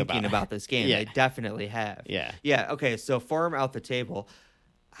been think thinking about about this game. Yeah. They definitely have. Yeah. Yeah. Okay. So form out the table.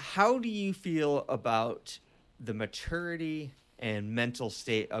 How do you feel about the maturity and mental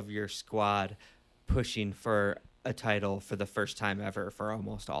state of your squad pushing for a title for the first time ever for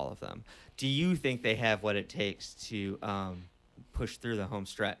almost all of them? Do you think they have what it takes to push through the home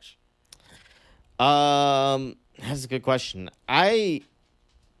stretch? That's a good question. I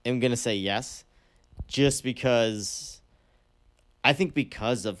am gonna say yes, just because I think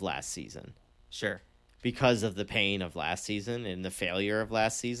because of last season. Sure. Because of the pain of last season and the failure of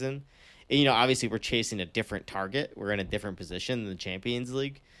last season. And, you know, obviously we're chasing a different target. We're in a different position in the Champions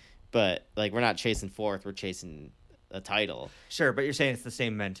League. But, like, we're not chasing 4th. We're chasing a title. Sure, but you're saying it's the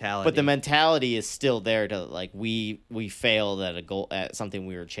same mentality. But the mentality is still there to, like, we failed at a goal, at something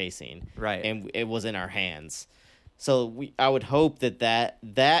we were chasing. Right. And it was in our hands. So I would hope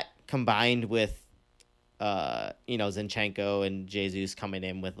that combined with, you know, Zinchenko and Jesus coming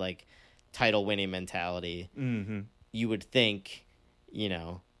in with, like, title-winning mentality, you would think, you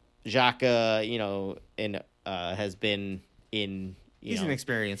know, Xhaka, you know, has been in. He's an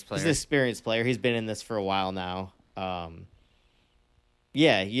experienced player. He's an experienced player. He's been in this for a while now.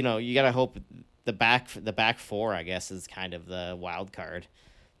 Yeah, you know, you gotta hope the back 4, I guess, is kind of the wild card.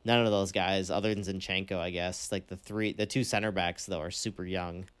 None of those guys, other than Zinchenko, I guess, like the 2 center backs though are super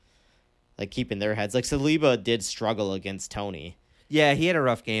young, like keeping their heads. Like Saliba did struggle against Tony. Yeah, he had a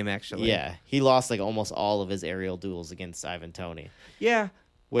rough game, actually. Yeah, he lost like almost all of his aerial duels against Ivan Tony. Yeah.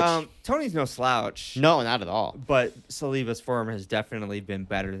 Which Tony's no slouch. no, not at all. But Saliba's form has definitely been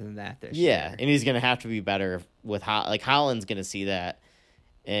better than that this Yeah, year. and he's gonna have to be better with like Holland's gonna see that,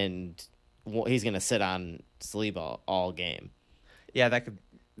 and he's gonna sit on Saliba all game. Yeah, that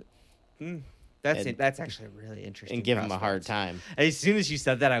could. That's actually a really interesting. and give him a hard prospect. time. As soon as you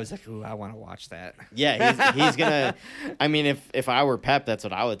said that, I was like, "Ooh, I want to watch that." Yeah, he's gonna. I mean, if I were Pep, that's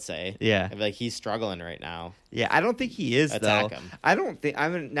what I would say. Yeah. I'd be like, he's struggling right now. Yeah, I don't think he is Attack though. him. I don't think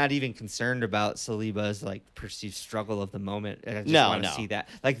I'm not even concerned about Saliba's like perceived struggle of the moment. I just No, want to no. see that.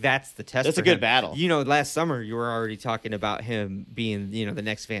 Like that's the test. That's for a good him. battle. You know, last summer you were already talking about him being the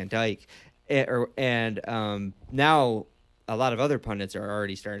next Van Dyke, and now a lot of other pundits are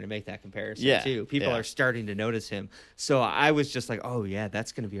already starting to make that comparison too. People are starting to notice him. So I was just like, oh yeah,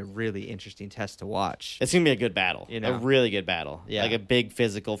 that's going to be a really interesting test to watch. It's gonna be a good battle. You know? A really good battle. Yeah. Like a big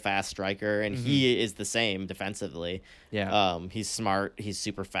physical, fast striker, and he is the same defensively. Yeah. He's smart. He's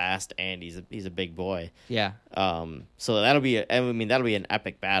super fast, and he's a big boy. Yeah. So that'll be an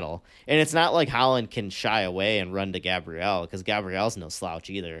epic battle. And it's not like Holland can shy away and run to Gabriel because Gabriel's no slouch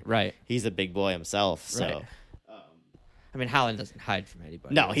either. Right. He's a big boy himself. So. Right. I mean, Holland doesn't hide from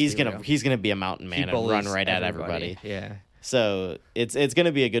anybody. No, let's he's be gonna real. be a mountain man He and bullies run right at everybody. Yeah. So it's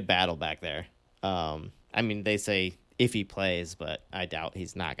gonna be a good battle back there. I mean, they say if he plays, but I doubt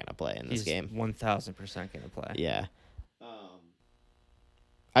he's not gonna play in this He's game. 1,000% going to play. Yeah.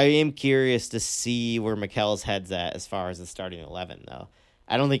 I am curious to see where Mikel's head's at as far as the starting 11, though.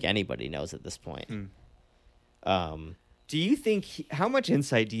 I don't think anybody knows at this point. Do you think how much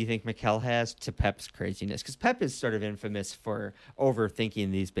insight do you think Mikel has to Pep's craziness? Because Pep is sort of infamous for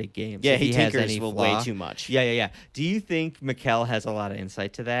overthinking these big games. Yeah, If he has tinkers any way flaw. too much. Yeah. Do you think Mikel has a lot of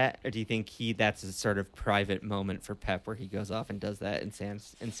insight to that, or do you think that's a sort of private moment for Pep where he goes off and does that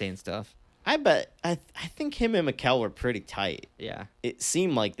insane stuff? I think him and Mikel were pretty tight. Yeah. It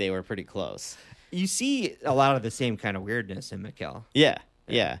seemed like they were pretty close. You see a lot of the same kind of weirdness in Mikel. Yeah.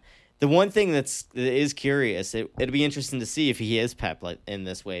 The one thing that is curious, it'd be interesting to see if he is Pep in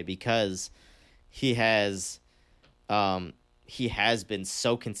this way because he has been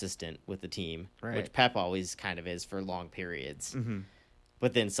so consistent with the team, Right. which Pep always kind of is for long periods. Mm-hmm.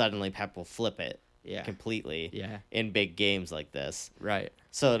 But then suddenly Pep will flip it Yeah. completely Yeah. in big games like this. Right.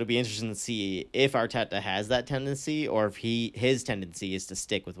 So it'll be interesting to see if Arteta has that tendency or if his tendency is to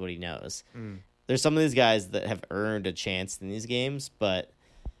stick with what he knows. There's some of these guys that have earned a chance in these games, but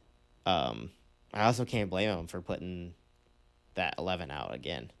I also can't blame him for putting that 11 out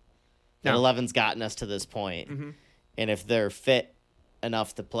again. That No. 11's gotten us to this point, and if they're fit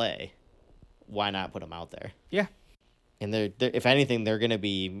enough to play, why not put them out there? Yeah. And they're if anything, they're going to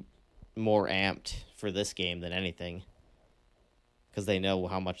be more amped for this game than anything because they know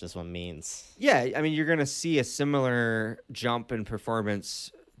how much this one means. Yeah, I mean, you're going to see a similar jump in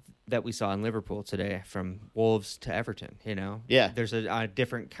performance that we saw in Liverpool today from Wolves to Everton, Yeah. There's a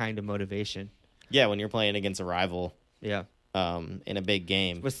different kind of motivation. Yeah, when you're playing against a rival Yeah. in a big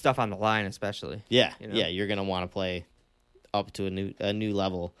game. With stuff on the line, especially. Yeah, you know? yeah, you're going to want to play up to a new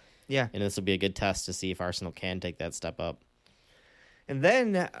level. Yeah. And this will be a good test to see if Arsenal can take that step up. And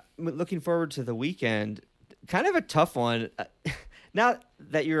then looking forward to the weekend, kind of a tough one. Not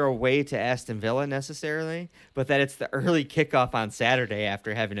that you're away to Aston Villa necessarily, but that it's the early kickoff on Saturday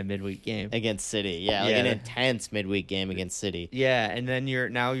after having a midweek game. Against City. Yeah, like Yeah. an intense midweek game against City. Yeah, and then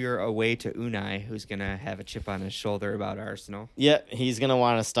you're away to Unai, who's going to have a chip on his shoulder about Arsenal. Yep, he's going to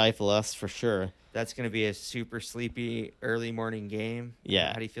want to stifle us for sure. That's going to be a super sleepy early morning game.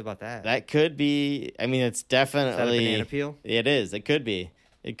 Yeah. How do you feel about that? That could be, I mean, it's definitely... Is that a banana peel? It is. It could be.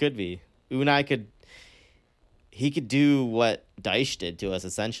 Unai could do what Dyche did to us,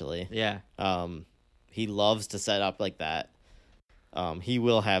 essentially. Yeah. He loves to set up like that. He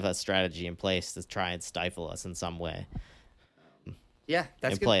will have a strategy in place to try and stifle us in some way Yeah,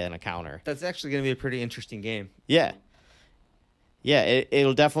 that's and good. play on a counter. That's actually going to be a pretty interesting game. Yeah. Yeah,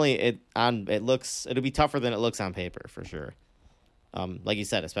 it'll definitely it'll be tougher than it looks on paper for sure. Like you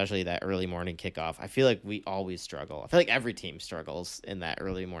said, especially that early morning kickoff. I feel like we always struggle. I feel like every team struggles in that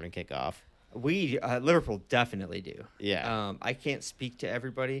early morning kickoff. We Liverpool definitely do. Yeah. I can't speak to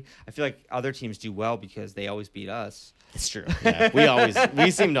everybody. I feel like other teams do well because they always beat us. It's true. Yeah,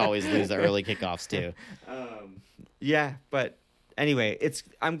 we seem to always lose the early kickoffs too. Yeah, but anyway,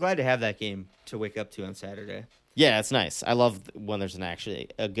 I'm glad to have that game to wake up to on Saturday. Yeah, it's nice. I love when there's actually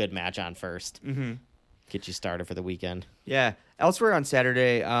a good match on first. Mm-hmm. Get you started for the weekend. Yeah. Elsewhere on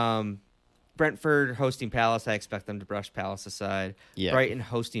Saturday, Brentford hosting Palace. I expect them to brush Palace aside. Yeah. Brighton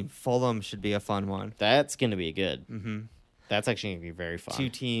hosting Fulham should be a fun one. That's going to be good. Mm-hmm. That's actually going to be very fun. Two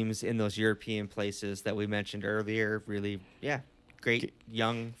teams in those European places that we mentioned earlier. Really, yeah, great,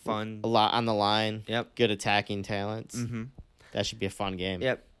 young, fun. A lot on the line. Yep. Good attacking talents. Mm-hmm. That should be a fun game.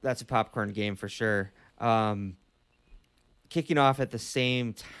 Yep, that's a popcorn game for sure. Kicking off at the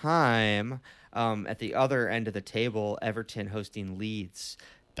same time, at the other end of the table, Everton hosting Leeds.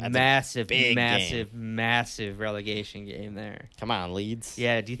 massive, big massive relegation game there. Come on, Leeds.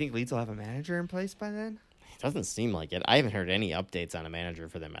 Yeah, do you think Leeds will have a manager in place by then? It doesn't seem like it. I haven't heard any updates on a manager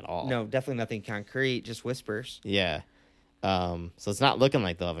for them at all. No, definitely nothing concrete, just whispers. Yeah. So it's not looking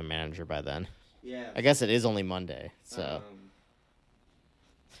like they'll have a manager by then. Yeah. I guess it is only Monday, so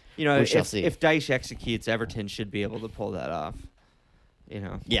you know, we shall see. If Dyche executes, Everton should be able to pull that off. You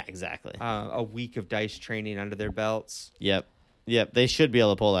know. Yeah, exactly. A week of Dyche training under their belts. Yep. They should be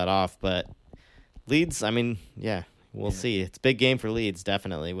able to pull that off, but Leeds, I mean, yeah, we'll see. It's a big game for Leeds,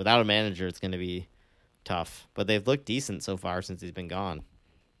 definitely. Without a manager, it's going to be tough, but they've looked decent so far since he's been gone.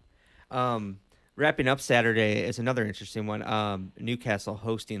 Wrapping up Saturday is another interesting one. Newcastle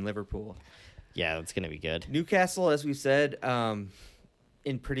hosting Liverpool. Yeah, that's going to be good. Newcastle, as we said,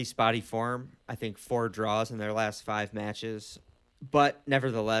 in pretty spotty form. I think 4 draws in their last 5 matches. But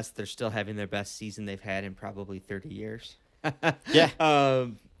nevertheless, they're still having their best season they've had in probably 30 years. Yeah.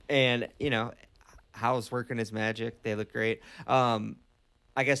 And, you know, Howe's working his magic. They look great. I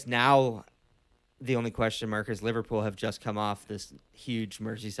guess now the only question mark is Liverpool have just come off this huge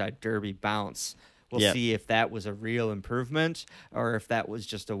Merseyside Derby bounce. We'll see if that was a real improvement or if that was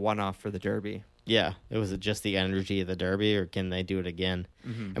just a one-off for the Derby. Yeah. Was it just the energy of the Derby, or can they do it again?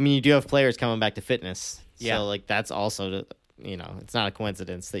 Mm-hmm. I mean, you do have players coming back to fitness. Yeah. So, like, that's also, you know, it's not a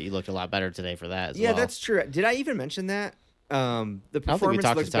coincidence that you looked a lot better today for that as well. Yeah, that's true. Did I even mention that? The performance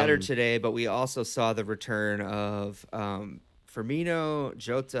looks better today, but we also saw the return of Firmino,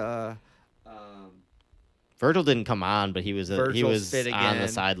 Jota. Virgil didn't come on, but he was fit again. On the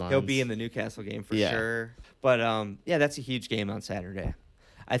sidelines. He'll be in the Newcastle game for sure. But that's a huge game on Saturday.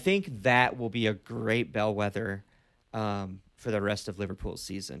 I think that will be a great bellwether for the rest of Liverpool's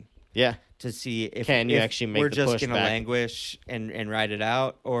season. Yeah. To see if actually make we're the just push going to back? Languish and ride it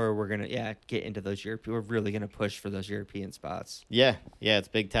out, or we're going to get into those We're really going to push for those European spots. Yeah, it's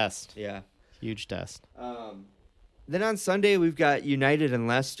a big test. Yeah, huge test. Then on Sunday we've got United and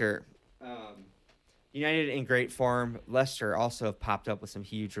Leicester. United in great form. Leicester also have popped up with some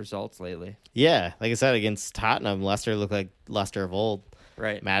huge results lately. Yeah, like I said, against Tottenham, Leicester looked like Leicester of old.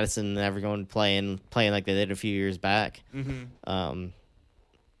 Right, Maddison and everyone playing like they did a few years back. Mm-hmm.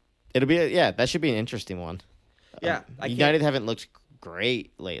 It'll be that should be an interesting one. Yeah, United haven't looked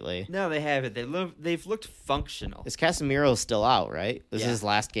great lately. No, they haven't. They've looked functional. Is Casemiro still out? Right, this is Yeah. his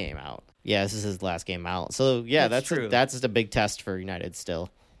last game out. Yeah, this is his last game out. So yeah, That's true. That's just a big test for United still.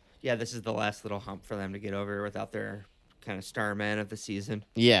 Yeah, this is the last little hump for them to get over without their kind of star man of the season.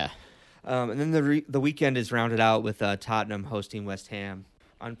 Yeah. And then the weekend is rounded out with Tottenham hosting West Ham.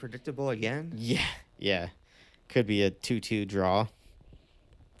 Unpredictable again? Yeah. Could be a 2-2 draw.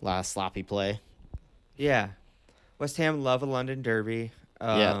 A lot of sloppy play. Yeah. West Ham love a London derby.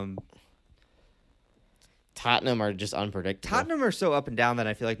 Tottenham are just unpredictable. Tottenham are so up and down that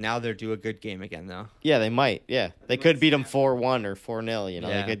I feel like now they're due a good game again, though. Yeah, they might. Yeah. They could beat them 4-1 or 4-0. You know,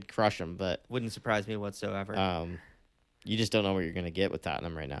 Yeah. they could crush them, but Wouldn't surprise me whatsoever. you just don't know what you're going to get with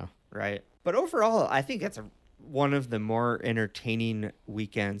Tottenham right now. Right. But overall, I think that's one of the more entertaining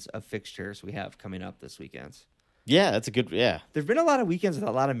weekends of fixtures we have coming up this weekend. Yeah, that's a good. Yeah. There've been a lot of weekends with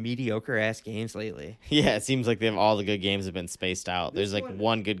a lot of mediocre ass games lately. Yeah, it seems like all the good games have been spaced out. This There's like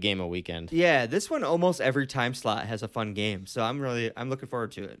one good game a weekend. Yeah, this one almost every time slot has a fun game, so I'm looking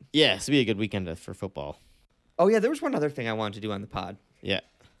forward to it. Yeah, this will be a good weekend for football. Oh yeah, there was one other thing I wanted to do on the pod. Yeah.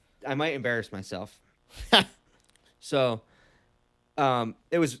 I might embarrass myself. So,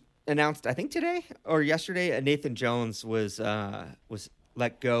 it was announced, I think today or yesterday, Nathan Jones was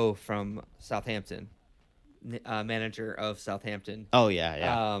let go from Southampton. Manager of Southampton. Oh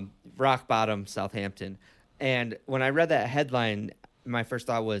yeah. Rock bottom Southampton. And when I read that headline, my first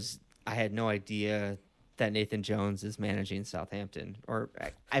thought was I had no idea that Nathan Jones is managing Southampton, or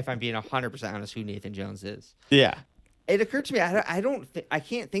if I'm being 100% honest, who Nathan Jones is. Yeah. It occurred to me I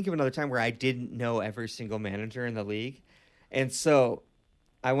can't think of another time where I didn't know every single manager in the league, and so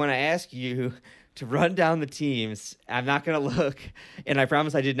I want to ask you to run down the teams. I'm not going to look, and I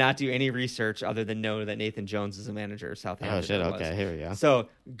promise I did not do any research other than know that Nathan Jones is a manager of Southampton. Oh shit! Okay, here we go. So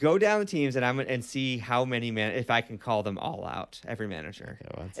go down the teams, and see how many if I can call them all out, every manager.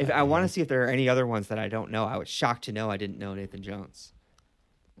 Okay, if I want to see if there are any other ones that I don't know. I was shocked to know I didn't know Nathan Jones.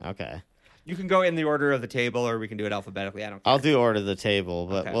 Okay. You can go in the order of the table, or we can do it alphabetically. I don't care. I'll do order of the table,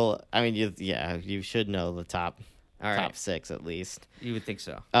 but Okay. I mean, you should know the top right. 6 at least. You would think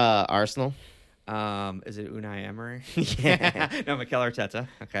so. Arsenal. Is it Unai Emery? Yeah. No, Mikel Arteta.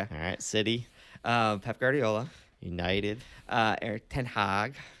 Okay. All right. City. Pep Guardiola. United. Eric Ten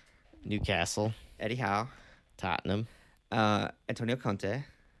Hag. Newcastle. Eddie Howe. Tottenham. Antonio Conte.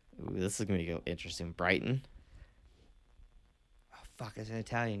 Ooh, this is going to go interesting. Brighton. fuck, it's an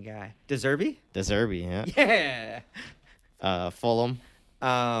Italian guy. De Zerbi? De Zerbi, yeah. Yeah. Fulham.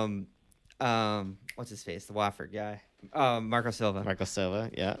 What's his face? The Watford guy. Marco Silva. Marco Silva,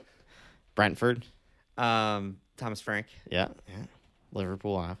 yeah. Brentford. Thomas Frank. Yeah.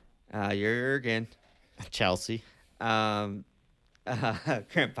 Liverpool. Jurgen. Chelsea. Grant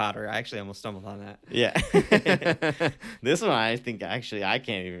Potter. I actually almost stumbled on that. Yeah. This one, I think, actually, I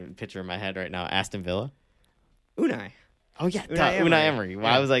can't even picture in my head right now. Aston Villa. Unai. Oh, yeah. Unai Emery. Well,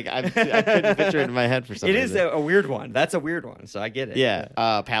 Yeah. I was like, I couldn't picture it in my head for some It reason. is a weird one. That's a weird one, so I get it.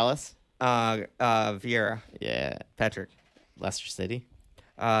 Yeah. Palace. Vieira. Yeah. Patrick. Leicester City.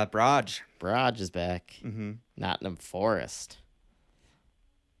 Braj. Braj is back. Mm-hmm. Nottingham Forest.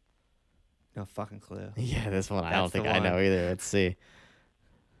 No fucking clue. Yeah, this one I don't That's the think I know one. either. Let's see.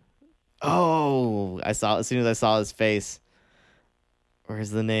 Oh, I saw as soon as I saw his face. Where's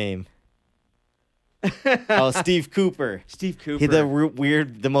the name? Oh, Steve Cooper. Steve Cooper. He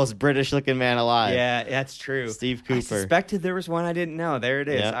the most British looking man alive. Yeah, that's true. Steve I Cooper. suspected there was one I didn't know. There it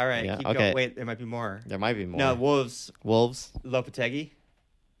is. Yeah, All right, yeah, keep okay. going. Wait, there might be more. There might be more. No, Wolves. Wolves. Lopetegui.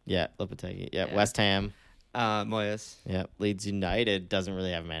 Yeah, Lopetegui. Yeah, Yeah. West Ham. Moyes. Yeah, Leeds United doesn't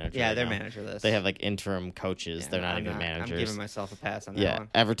really have a manager. Yeah, right they're now. managerless. They have like interim coaches. Yeah, They're not I'm even managers. I'm giving myself a pass on that Yeah, one.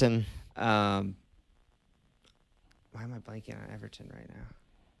 Everton. Why am I blanking on Everton right now?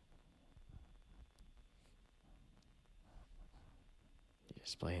 You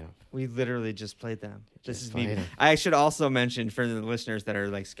just play them. We literally just played them. This just is me. played 'em. I should also mention for the listeners that are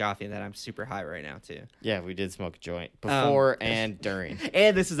like scoffing that I'm super high right now too. Yeah, we did smoke a joint before Um, and during.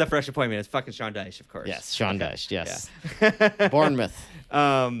 And this is a fresh appointment. It's fucking Sean Dyche, of course. Yes, Sean Dyche. Yes, Yeah. Bournemouth.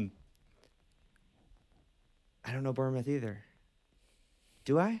 I don't know Bournemouth either.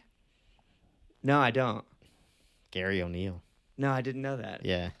 Do I? No, I don't. Gary O'Neill. No, I didn't know that.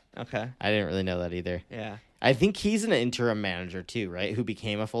 Yeah, Okay. I didn't really know that either. Yeah. I think he's an interim manager too, right? Who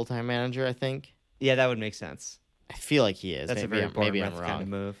became a full-time manager, I think. Yeah, that would make sense. I feel like he is. That's maybe a very maybe I'm Bournemouth wrong. kind of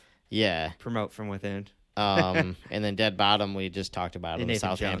move. Yeah. Promote from within. And then dead bottom we just talked about him. Nathan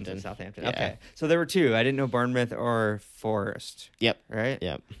Southampton. Jones in Southampton. Yeah. Okay. So there were two. I didn't know Bournemouth or Forest. Yep. Right?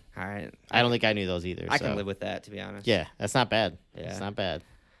 Yep. All right. I don't think I knew those either. I so. can live with that, to be honest. Yeah, that's not bad. Yeah. It's not bad.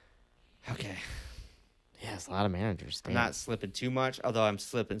 Okay. Yeah, it's a lot of managers. I'm Damn. not slipping too much, although I'm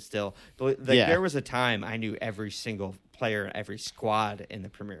slipping still. But Yeah. there was a time I knew every single player, every squad in the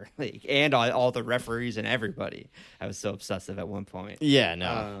Premier League, and all the referees and everybody. I was so obsessive at one point. Yeah,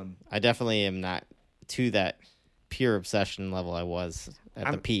 no. I definitely am not to that pure obsession level I was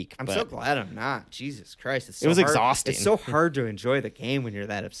at the peak. I'm but so glad I'm not. Jesus Christ. It's so It was hard. exhausting. It's so hard to enjoy the game when you're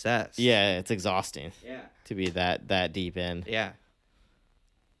that obsessed. Yeah, it's exhausting Yeah. to be that deep in. Yeah.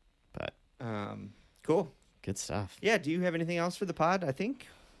 But Cool. good stuff. Yeah, do you have anything else for the pod? I think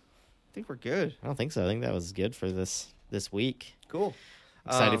we're good. I don't think so. I think that was good for this week. Cool.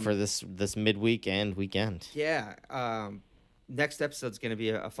 Excited for this midweek and weekend. Yeah. Next episode's going to be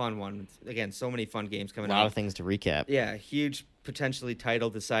a fun one. Again, so many fun games A coming lot up. of things to recap. Yeah, huge potentially title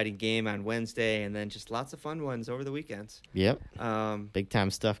deciding game on Wednesday, and then just lots of fun ones over the weekends. Yep. Um, Big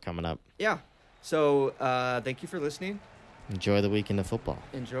time stuff coming up. yeah. So thank you for listening. Enjoy the weekend of football.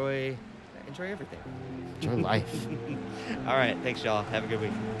 Enjoy everything. Enjoy life. All right. Thanks, y'all. Have a good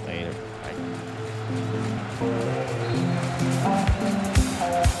week. Later. Bye.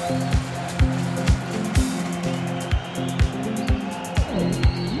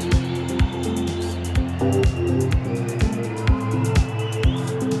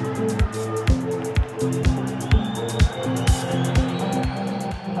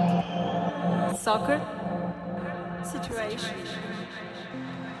 Soccer situation.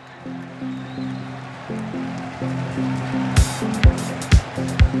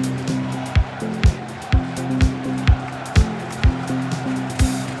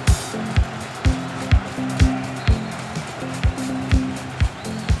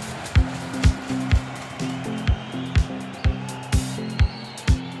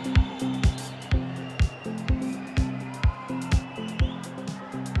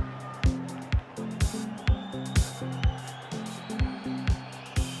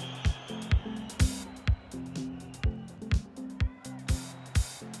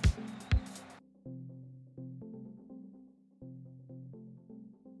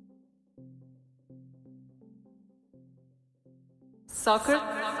 Soccer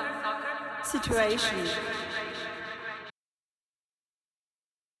situation.